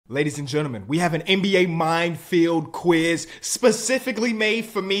Ladies and gentlemen, we have an NBA minefield quiz specifically made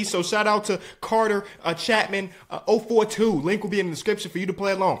for me. So shout out to Carter Chapman 042. Link will be in the description for you to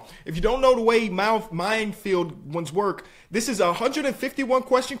play along. If you don't know the way minefield ones work, this is a 151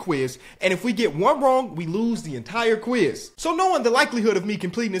 question quiz. And if we get one wrong, we lose the entire quiz. So knowing the likelihood of me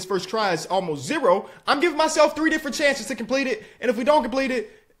completing this first try is almost zero, I'm giving myself 3 different chances to complete it. And if we don't complete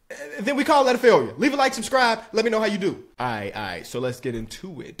it, then we call that a failure. Leave a like, subscribe. Let me know how you do. All right. So let's get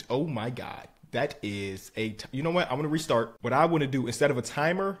into it. Oh my God. That is you know what? I'm going to restart. What I want to do, instead of a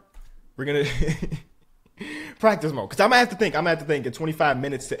timer, we're going to practice mode. Because I'm going to have to think. At 25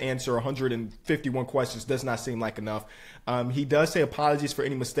 minutes to answer 151 questions does not seem like enough. He does say apologies for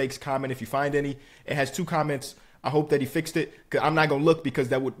any mistakes. Comment if you find any. It has 2 comments. I hope that he fixed it. Because I'm not going to look because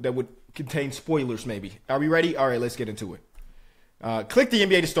that would contain spoilers maybe. Are we ready? All right, let's get into it. Click the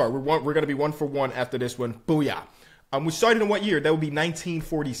NBA to start. We're going to be 1 for 1 after this one. Booyah. We started in what year? That would be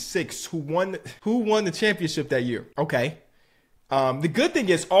 1946. Who won the championship that year? Okay. The good thing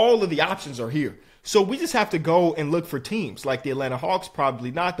is all of the options are here. So we just have to go and look for teams. Like the Atlanta Hawks, probably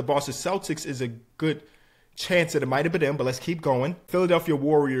not. The Boston Celtics is a good chance that it might have been them, but let's keep going. Philadelphia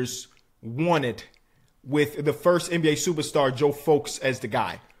Warriors won it with the first NBA superstar, Joe Folks, as the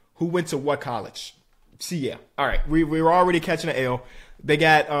guy. Who went to what college? See, yeah. All right. We're already catching an L. They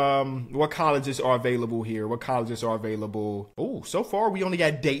got, what colleges are available here? What colleges are available? Oh, so far we only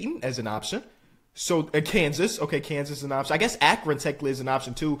got Dayton as an option. So, Kansas. Okay, Kansas is an option. I guess Akron technically is an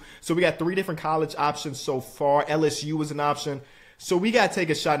option too. So we got 3 different college options so far. LSU is an option. So we got to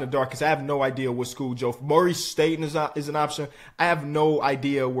take a shot in the dark because I have no idea what school Murray State is an option. I have no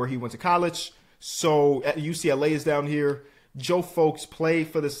idea where he went to college. So UCLA is down here. Joe Folks played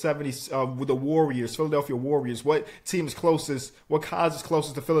for the 70s with the Warriors, Philadelphia Warriors. What team is closest? What college is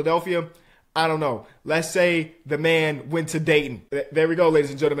closest to Philadelphia? I don't know. Let's say the man went to Dayton. There we go, ladies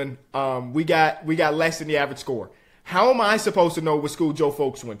and gentlemen. We got less than the average score. How am I supposed to know what school Joe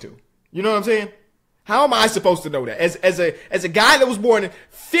Folks went to? You know what I'm saying? How am I supposed to know that? As a guy that was born in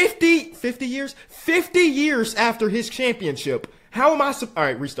 50 years after his championship. How am I? All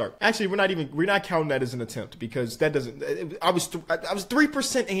right, restart. Actually, we're not counting that as an attempt because that doesn't. I was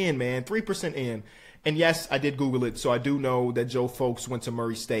 3% in, man, 3% in, and yes, I did Google it, so I do know that Joe Folks went to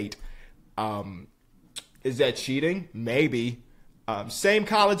Murray State. Is that cheating? Maybe. Same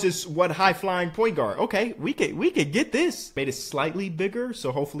college as what high flying point guard? Okay, we could get this. Made it slightly bigger,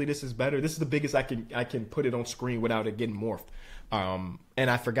 so hopefully this is better. This is the biggest I can put it on screen without it getting morphed. And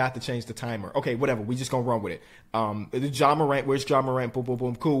I forgot to change the timer. Okay, whatever. We just gonna run with it. The Ja Morant, where's Ja Morant? Boom, boom,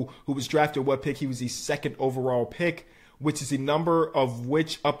 boom. Cool. Who was drafted what pick? He was the 2nd overall pick, which is the number of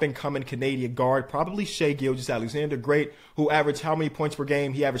which up-and-coming Canadian guard? Probably Shai Gilgeous-Alexander. Great. Who averaged how many points per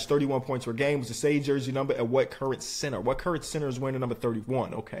game? He averaged 31 points per game. Was the same jersey number at what current center? What current center is wearing the number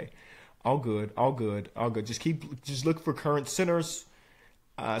 31? Okay. All good. Just look for current centers.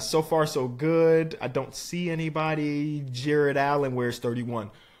 So far, so good. I don't see anybody. Jared Allen wears 31.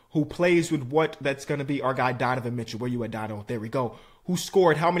 Who plays with what? That's going to be our guy, Donovan Mitchell. Where you at, Dono? There we go. Who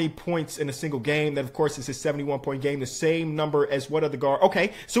scored how many points in a single game? That, of course, is his 71-point game. The same number as what other guard?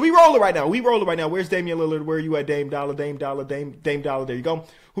 Okay, so we roll it right now. Where's Damian Lillard? Where are you at, Dame Dollar? Dame Dollar. There you go.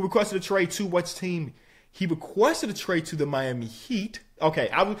 Who requested a trade to what team? He requested a trade to the Miami Heat. Okay,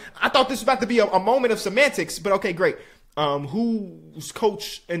 I thought this was about to be a moment of semantics, but okay, great. Who's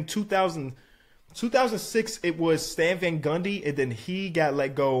coach in 2006? It was Stan Van Gundy, and then he got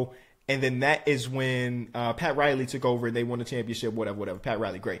let go, and then that is when Pat Riley took over and they won the championship. Whatever. Pat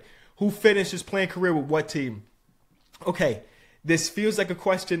Riley, great. Who finished his playing career with what team? Okay, this feels like a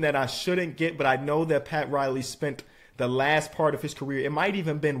question that I shouldn't get, but I know that Pat Riley spent the last part of his career. It might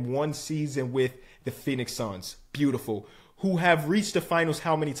even been 1 season with the Phoenix Suns. Beautiful. Who have reached the finals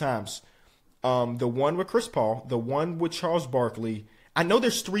how many times? The one with Chris Paul, the one with Charles Barkley. I know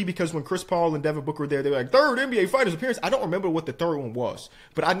there's 3 because when Chris Paul and Devin Booker were there, they were like, 3rd NBA Finals appearance. I don't remember what the 3rd one was,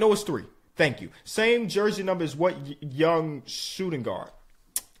 but I know it's 3. Thank you. Same jersey number as what young shooting guard?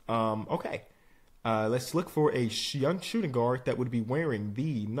 Okay. Let's look for a young shooting guard that would be wearing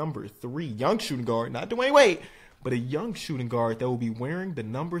the number 3. Young shooting guard, not Dwayne Wade, but a young shooting guard that will be wearing the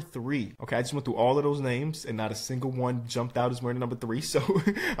number 3. Okay, I just went through all of those names, and not a single one jumped out as wearing the number 3. So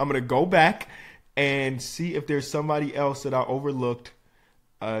I'm going to go back and see if there's somebody else that I overlooked.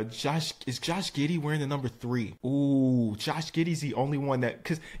 Is Josh Giddey wearing the number 3? Ooh, Josh Giddey's the only one that,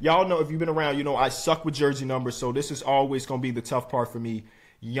 because y'all know, if you've been around, you know I suck with jersey numbers, so this is always going to be the tough part for me.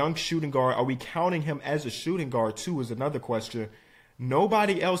 Young shooting guard, are we counting him as a shooting guard too is another question.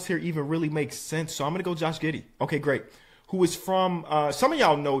 Nobody else here even really makes sense, so I'm going to go Josh Giddey. Okay, great. Who is from, some of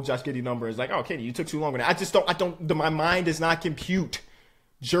y'all know Josh Giddey number is like, oh, Kenny, you took too long. I don't, my mind does not compute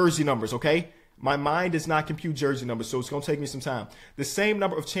jersey numbers, okay? My mind does not compute jersey numbers, so it's going to take me some time. The same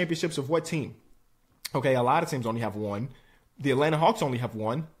number of championships of what team? Okay, a lot of teams only have one. The Atlanta Hawks only have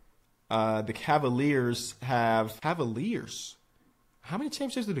one. The Cavaliers have... Cavaliers? How many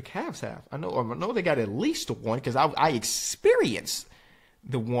championships do the Cavs have? I know they got at least one because I experienced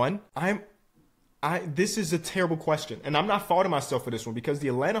the one. This is a terrible question, and I'm not faulting myself for this one because the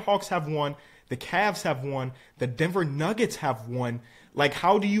Atlanta Hawks have one, the Cavs have one, the Denver Nuggets have one. Like,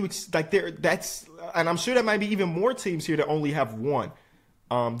 how do you and I'm sure there might be even more teams here that only have one.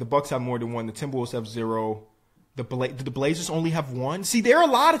 The Bucks have more than one. The Timberwolves have 0. The Blazers only have one. See, there are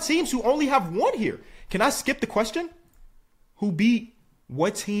a lot of teams who only have one here. Can I skip the question? Who beat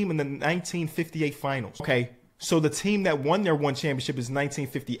what team in the 1958 finals? Okay, so the team that won their one championship is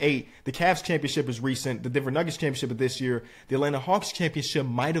 1958. The Cavs championship is recent. The Denver Nuggets championship is this year. The Atlanta Hawks championship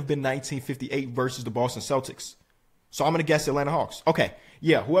might have been 1958 versus the Boston Celtics. So I'm going to guess Atlanta Hawks. Okay,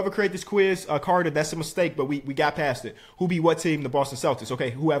 yeah, whoever created this quiz, Carter, that's a mistake, but we got past it. Who beat what team? The Boston Celtics. Okay,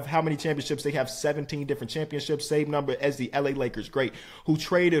 who have how many championships? They have 17 different championships, same number as the LA Lakers. Great. Who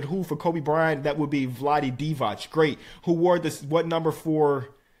traded who for Kobe Bryant? That would be Vlade Divac. Great. Who wore this? What number for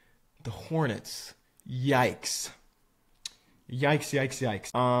the Hornets? Yikes.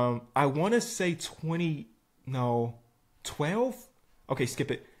 Yikes. I want to say 20, no, 12? Okay,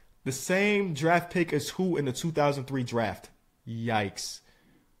 skip it. The same draft pick as who in the 2003 draft? Yikes.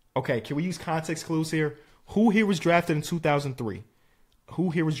 Okay, can we use context clues here? Who here was drafted in 2003?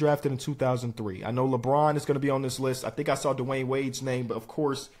 Who here was drafted in 2003? I know LeBron is going to be on this list. I think I saw Dwayne Wade's name, but of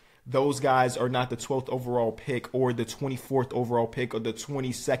course, those guys are not the 12th overall pick or the 24th overall pick or the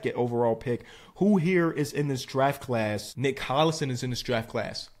 22nd overall pick. Who here is in this draft class? Nick Collison is in this draft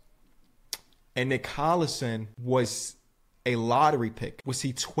class. And Nick Collison was a lottery pick. Was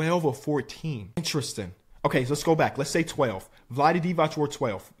he 12 or 14? Interesting. Okay, so let's go back. Let's say 12. Vlade Divac wore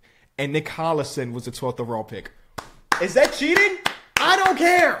 12. And Nick Collison was the 12th overall pick. Is that cheating? I don't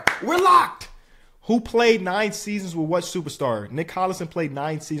care. We're locked. Who played 9 seasons with what superstar? Nick Collison played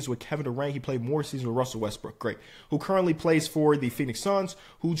 9 seasons with Kevin Durant. He played more seasons with Russell Westbrook. Great. Who currently plays for the Phoenix Suns?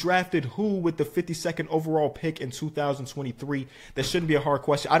 Who drafted who with the 52nd overall pick in 2023? That shouldn't be a hard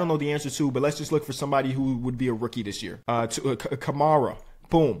question. I don't know the answer to, but let's just look for somebody who would be a rookie this year. Kamara.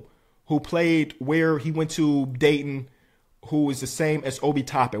 Boom. Who played where he went to Dayton, who is the same as Obi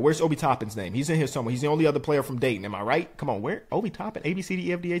Toppin. Where's Obi Toppin's name? He's in here somewhere. He's the only other player from Dayton. Am I right? Come on, where? Obi Toppin. A, B, C, D,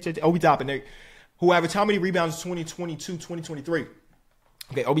 E, F, G, H, I, J. Obi Toppin. There. Who averaged how many rebounds in 2022, 2023?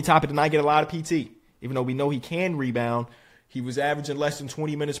 Okay, Obi Toppin did not get a lot of PT. Even though we know he can rebound, he was averaging less than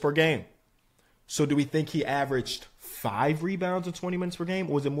 20 minutes per game. So do we think he averaged 5 rebounds in 20 minutes per game?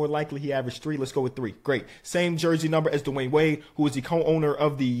 Or is it more likely he averaged 3? Let's go with 3. Great. Same jersey number as Dwayne Wade, who is the co-owner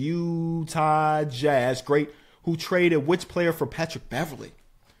of the Utah Jazz. Great. Who traded which player for Patrick Beverley?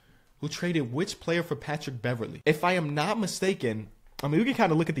 If I am not mistaken, I mean, we can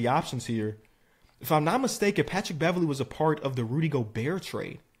kind of look at the options here. If I'm not mistaken, Patrick Beverley was a part of the Rudy Gobert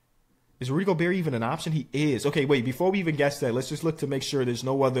trade. Is Rudy Gobert even an option? He is. Okay, wait, before we even guess that, let's just look to make sure there's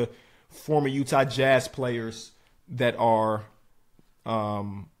no other former Utah Jazz players that are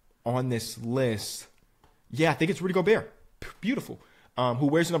on this list. Yeah, I think it's Rudy Gobert. Beautiful. Who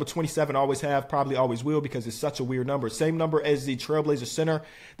wears number 27, always have, probably always will, because it's such a weird number. Same number as the Trailblazer center.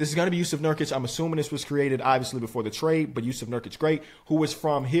 This is going to be Jusuf Nurkic. I'm assuming this was created, obviously, before the trade, but Jusuf Nurkic, great. Who is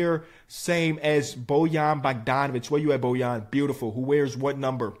from here? Same as Bojan Bogdanovic. Where you at, Bojan? Beautiful. Who wears what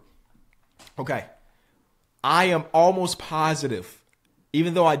number? Okay. I am almost positive,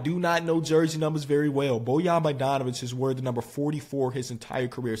 even though I do not know jersey numbers very well, Bojan Bogdanovic has worn the number 44 his entire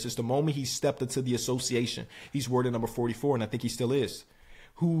career. Since the moment he stepped into the association, he's worn the number 44, and I think he still is.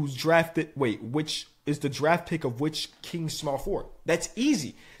 Who's drafted, which is the draft pick of which Kings small forward? That's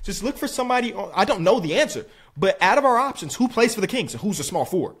easy. Just look for somebody, I don't know the answer, but out of our options, who plays for the Kings and who's a small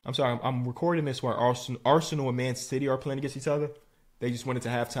forward? I'm sorry, I'm recording this while Arsenal and Man City are playing against each other. They just went into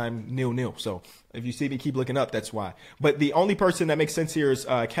halftime 0-0. So if you see me keep looking up, that's why. But the only person that makes sense here is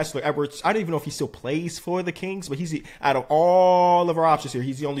Kessler Edwards. I don't even know if he still plays for the Kings, but he's out of all of our options here,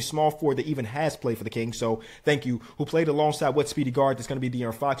 he's the only small forward that even has played for the Kings. So thank you. Who played alongside what speedy guard? That's going to be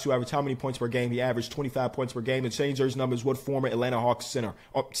De'Aaron Fox, who averaged how many points per game? He averaged 25 points per game. The change jersey numbers, what former Atlanta Hawks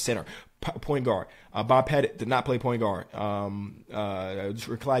point guard. Bob Pettit did not play point guard.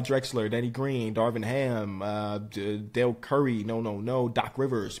 Clyde Drexler, Danny Green, Darvin Ham, Dale Curry, no. Doc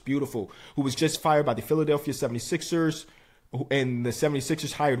Rivers, beautiful, who was just fired by the Philadelphia 76ers. And the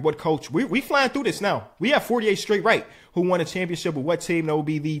 76ers hired what coach? We flying through this now. We have 48 straight right. Who won a championship with what team? That would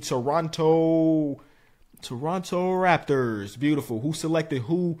be the Toronto Raptors. Beautiful. Who selected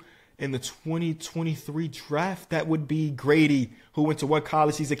who in the 2023 draft? That would be Grady, who went to what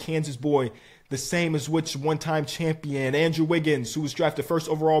college? He's a Kansas boy. The same as which one-time champion? Andrew Wiggins, who was drafted first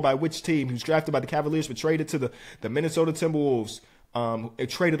overall by which team? He was drafted by the Cavaliers but traded to the Minnesota Timberwolves.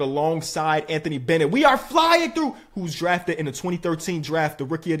 Traded alongside Anthony Bennett. We are flying through. Who was drafted in the 2013 draft. The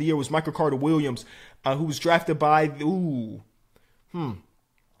rookie of the year was Michael Carter-Williams, who was drafted by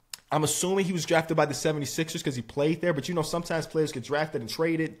I'm assuming he was drafted by the 76ers because he played there. But, you know, sometimes players get drafted and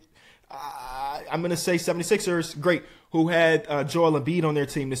traded. I'm going to say 76ers. Great. Who had Joel Embiid on their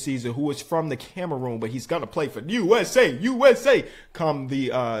team this season, who is from the Cameroon, but he's going to play for USA. Come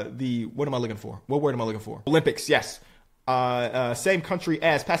the what am I looking for? What word am I looking for? Olympics, yes. Same country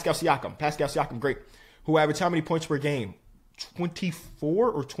as Pascal Siakam. Great. Who averaged how many points per game?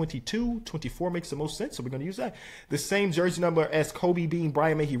 24 or 22? 24 makes the most sense, so we're going to use that. The jersey number as Kobe Bean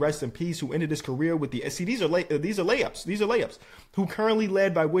Bryant, may he rest in peace, who ended his career with the... See, these are layups. Who currently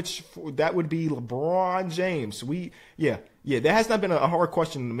led by which... That would be LeBron James. There has not been a hard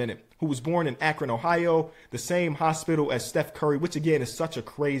question in a minute. Who was born in Akron, Ohio. The same hospital as Steph Curry, which again is such a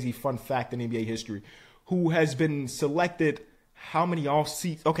crazy fun fact in NBA history. Who has been selected how many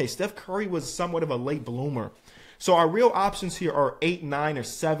all-seasons? Okay, Steph Curry was somewhat of a late bloomer. So our real options here are 8, 9, or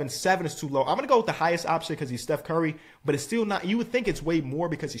 7. 7 is too low. I'm going to go with the highest option because he's Steph Curry, but it's still not. You would think it's way more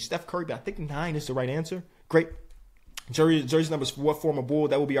because he's Steph Curry, but I think 9 is the right answer. Great. Jersey numbers for what former Bull?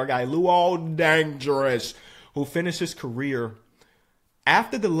 That will be our guy, Luol Dangerous, who finished his career.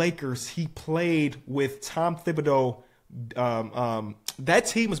 After the Lakers, he played with Tom Thibodeau. That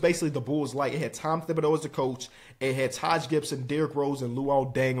team was basically the Bulls light. It had Tom Thibodeau as the coach. It had Taj Gibson, Derrick Rose, and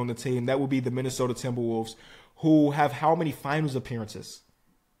Luol Deng on the team. That would be the Minnesota Timberwolves, who have how many finals appearances?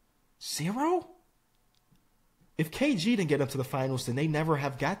 0? If KG didn't get up to the finals, then they never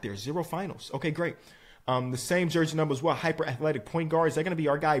have got there. 0 finals. Okay, great. The same jersey number as well. Hyper athletic point guard. Is that going to be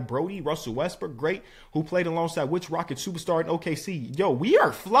our guy Brody, Russell Westbrook? Great. Who played alongside which Rocket superstar in OKC? Yo, we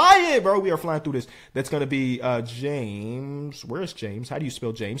are flying, bro. We are flying through this. That's going to be James. Where's James? How do you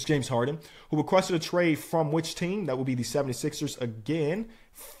spell James? James Harden. Who requested a trade from which team? That will be the 76ers again.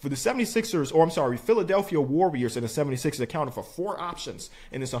 For the 76ers, or I'm sorry, Philadelphia Warriors and the 76ers accounted for 4 options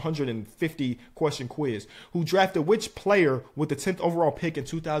in this 150 question quiz. Who drafted which player with the 10th overall pick in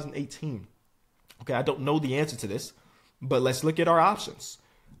 2018? Okay, I don't know the answer to this, but let's look at our options.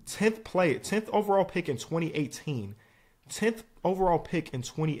 10th overall pick in 2018. 10th overall pick in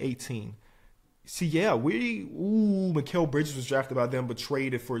 2018. See, yeah, Mikal Bridges was drafted by them, but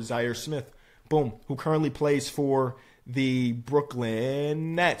traded for Zaire Smith. Boom, who currently plays for the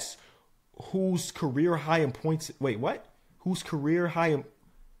Brooklyn Nets. Whose career high in points? Wait, what? Whose career high in...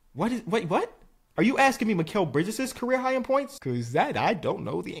 What? Are you asking me Mikal Bridges' career high in points? Because that I don't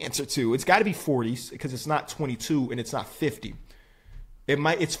know the answer to. It's got to be 40s because it's not 22 and it's not 50.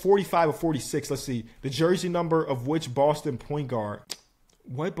 It's 45 or 46. Let's see. The jersey number of which Boston point guard?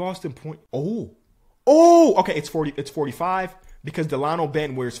 What Boston point? Oh, okay. It's 40. It's 45 because Delano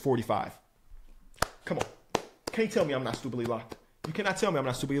Benton wears 45. Come on. Can't tell me I'm not stupidly locked. You cannot tell me I'm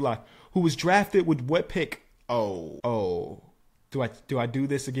not stupidly locked. Who was drafted with what pick? Oh. Do I do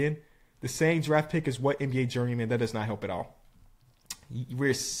this again? The same draft pick as what NBA journeyman? That does not help at all.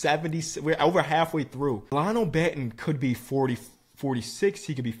 We're over halfway through. Delano Benton could be 40, 46.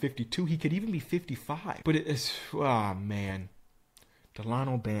 He could be 52. He could even be 55. But man.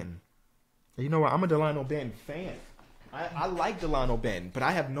 Delano Benton. You know what? I'm a Delano Benton fan. I like Delano Benton, but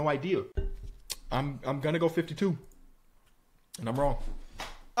I have no idea. I'm gonna go 52. And I'm wrong.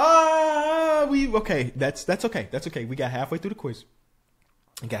 Okay. That's okay. That's okay. We got halfway through the quiz.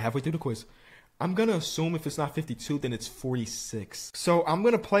 I'm going to assume if it's not 52, then it's 46. So I'm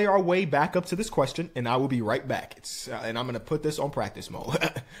going to play our way back up to this question, and I will be right back. And I'm going to put this on practice mode.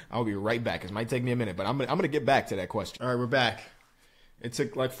 I'll be right back. It might take me a minute, but I'm going to get back to that question. All right, we're back. It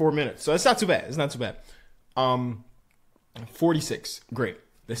took like 4 minutes, so it's not too bad. 46. Great.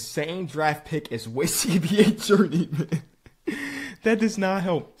 The same draft pick as which CBA journeyman? That does not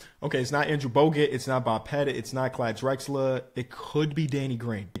help. Okay, it's not Andrew Bogut. It's not Bob Pettit. It's not Clyde Drexler. It could be Danny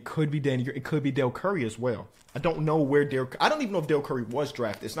Green. It could be Dale Curry as well. I don't know where I don't even know if Dale Curry was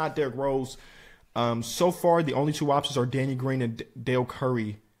drafted. It's not Derrick Rose. So far, the only 2 options are Danny Green and Dale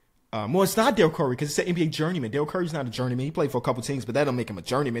Curry. Well, it's not Dale Curry because it's an NBA journeyman. Dale Curry's not a journeyman. He played for a couple teams, but that don't make him a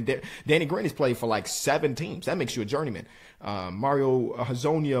journeyman. Danny Green has played for like 7 teams. That makes you a journeyman. Mario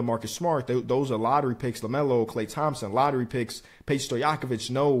Hazonia, Marcus Smart, those are lottery picks. LaMelo, Klay Thompson, lottery picks. Paige Stojakovic,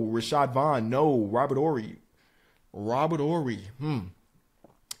 no. Rashad Vaughn, no. Robert Horry. Even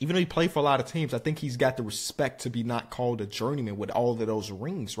though he played for a lot of teams, I think he's got the respect to be not called a journeyman with all of those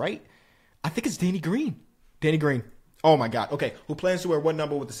rings, right? I think it's Danny Green. Oh my God. Okay. Who plans to wear what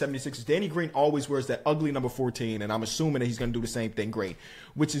number with the 76ers? Danny Green always wears that ugly number 14, and I'm assuming that he's going to do the same thing. Green,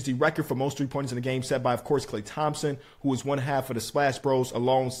 which is the record for most 3-pointers in the game, set by, of course, Klay Thompson, who was one half of the Splash Bros,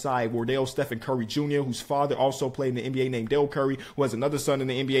 alongside Wardell Stephen Curry Jr., whose father also played in the NBA named Dale Curry, who has another son in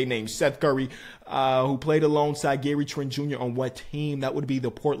the NBA named Seth Curry, who played alongside Gary Trent Jr. on what team? That would be the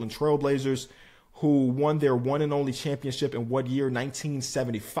Portland Trail Blazers, who won their one and only championship in what year?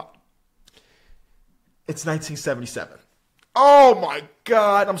 1975. It's 1977. Oh my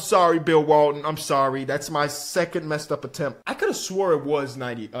God. I'm sorry, Bill Walton. I'm sorry. That's my second messed up attempt. I could have swore it was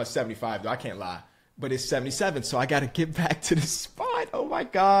 75, though. I can't lie. But it's 77, so I got to get back to the spot. Oh my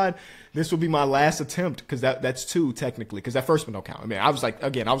God. This will be my last attempt, because that's 2 technically, because that first one don't count. I mean, I was like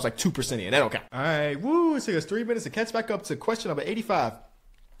 2% in. That don't count. All right. Woo. It took us 3 minutes to catch back up to question number 85.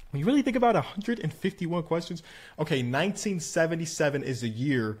 When you really think about 151 questions, okay, 1977 is the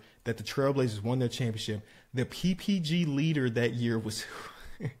year that the Trailblazers won their championship. The PPG leader that year was,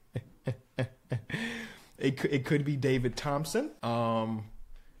 it could be David Thompson.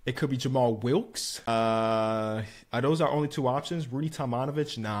 It could be Jamal Wilkes. Are those our only 2 options? Rudy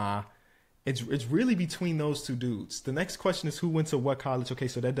Tomjanovich? Nah. It's really between those 2 dudes. The next question is who went to what college? Okay,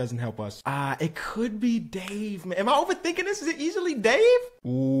 so that doesn't help us. It could be Dave. Man, am I overthinking this? Is it easily Dave?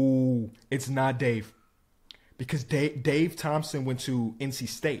 Ooh, it's not Dave. Because Dave Thompson went to NC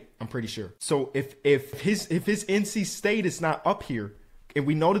State, I'm pretty sure. So if his NC State is not up here, and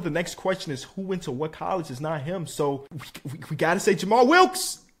we know that the next question is who went to what college, is not him. So we got to say Jamal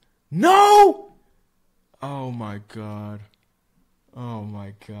Wilkes. No! Oh my God. Oh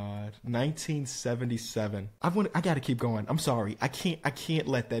my God. 1977. I got to keep going. I'm sorry. I can't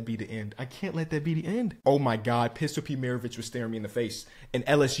let that be the end. I can't let that be the end. Oh my God. Pistol P. Maravich was staring me in the face. And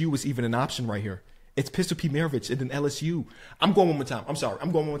LSU was even an option right here. It's Pistol P. Maravich and then LSU. I'm going one more time. I'm sorry.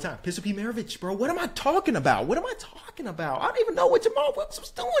 I'm going one more time. Pistol P. Maravich, bro. What am I talking about? What am I talking about? I don't even know what Jamal Wilkes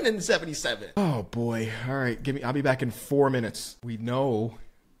was doing in 77. Oh boy. All right. I'll be back in 4 minutes. We know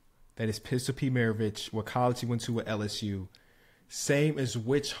that it's Pistol P. Maravich. What college he went to at LSU. Same as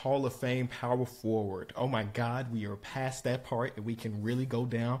which Hall of Fame power forward. Oh my God, we are past that part and we can really go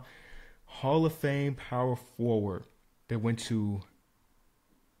down. Hall of Fame power forward that went to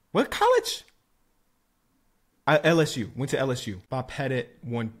what college? LSU. Went to LSU. Bob Pettit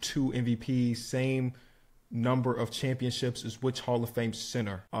won 2 MVPs. Same number of championships as which Hall of Fame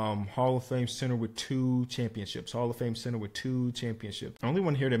center? Hall of Fame center with 2 championships. Hall of Fame center with 2 championships. The only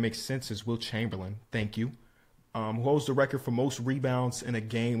one here that makes sense is Wilt Chamberlain. Thank you. Who holds the record for most rebounds in a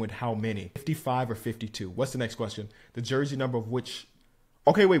game with how many? 55 or 52? What's the next question? The jersey number of which?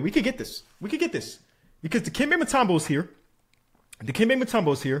 Okay, wait, we could get this. We could get this. Because Dikembe Mutombo is here. Dikembe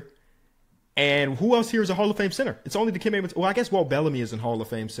Mutombo is here. And who else here is a Hall of Fame center? It's only Dikembe Mutombo. Well, I guess Walt Bellamy is in Hall of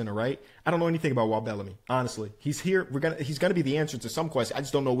Fame center, right? I don't know anything about Walt Bellamy, honestly. He's here. He's gonna be the answer to some question. I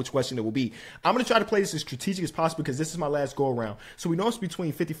just don't know which question it will be. I'm gonna try to play this as strategic as possible because this is my last go around. So we know it's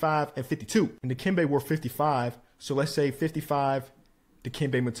between 55 and 52. And Dikembe wore 55. So let's say 55.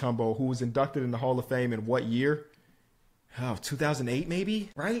 Dikembe Mutombo, who was inducted in the Hall of Fame in what year? Oh, 2008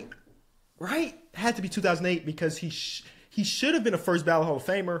 maybe, right? Right? Had to be 2008 because he should have been a first ballot Hall of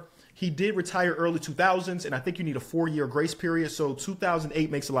Famer. He did retire early 2000s, and I think you need a 4-year grace period. So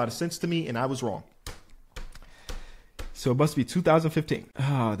 2008 makes a lot of sense to me, and I was wrong. So it must be 2015.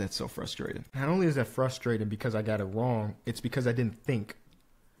 Oh, that's so frustrating. Not only is that frustrating because I got it wrong, it's because I didn't think.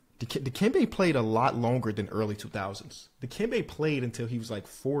 Dikembe played a lot longer than early 2000s. Dikembe played until he was like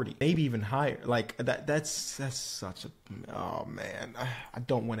 40, maybe even higher. Like that's such a, oh man, I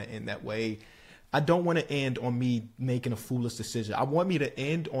don't want to end that way. I don't want to end on me making a foolish decision. I want me to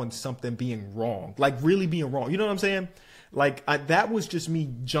end on something being wrong, like really being wrong. You know what I'm saying? Like that was just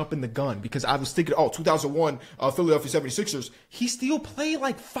me jumping the gun because I was thinking, oh, 2001 Philadelphia 76ers. He still played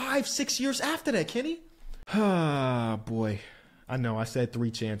like 5-6 years after that, Kenny. Ah, boy. I know I said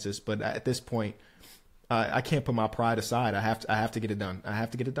 3 chances, but at this point, I can't put my pride aside. I have to get it done. I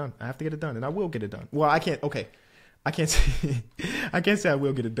have to get it done. I have to get it done, and I will get it done. Well, I can't. Okay, I can't say I can't say I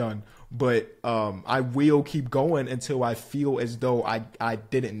will get it done, but I will keep going until I feel as though I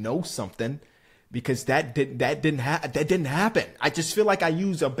didn't know something, because that didn't happen. I just feel like I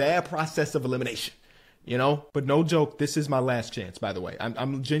used a bad process of elimination, you know. But no joke, this is my last chance. By the way,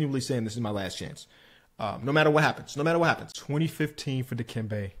 I'm genuinely saying this is my last chance. No matter what happens, 2015 for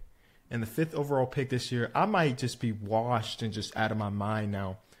Dikembe, and the 5th overall pick this year. I might just be washed and just out of my mind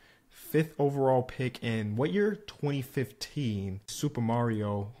now. 5th overall pick in what year? 2015. Super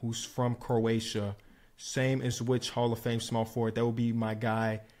Mario, who's from Croatia, same as which Hall of Fame small forward. That would be my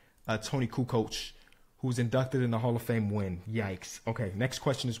guy, Tony Kukoc, who was inducted in the Hall of Fame when? Yikes. Okay, next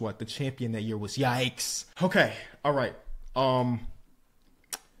question is what? The champion that year was. Yikes. Okay, all right.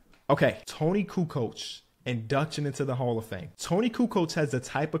 Okay, Tony Kukoc, induction into the Hall of Fame. Tony Kukoc has the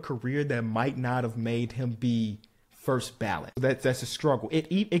type of career that might not have made him be first ballot. That's a struggle.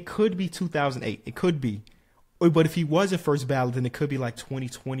 It could be 2008. It could be. But if he wasn't first ballot, then it could be like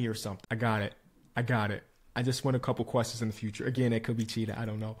 2020 or something. I got it. I just won a couple questions in the future. Again, it could be cheating. I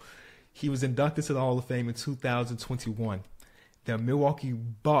don't know. He was inducted to the Hall of Fame in 2021. The Milwaukee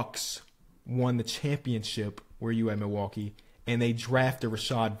Bucks won the championship. Where you at, Milwaukee? And they drafted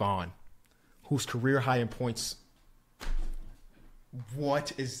Rashad Vaughn, whose career high in points.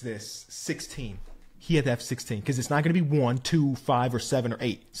 What is this? 16. He had to have 16 because it's not going to be 1, 2, 5, or 7, or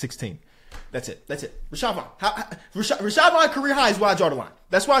 8. 16. That's it. Rashad Vaughn. Rashad Vaughn career high is where I draw the line.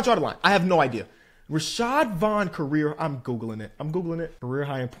 That's why I draw the line. I have no idea. Rashad Vaughn career, I'm Googling it. Career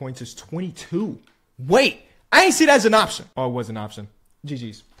high in points is 22. Wait, I ain't see that as an option. Oh, it was an option.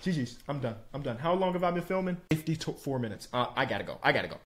 GG's. I'm done. How long have I been filming? 54 minutes. I gotta go.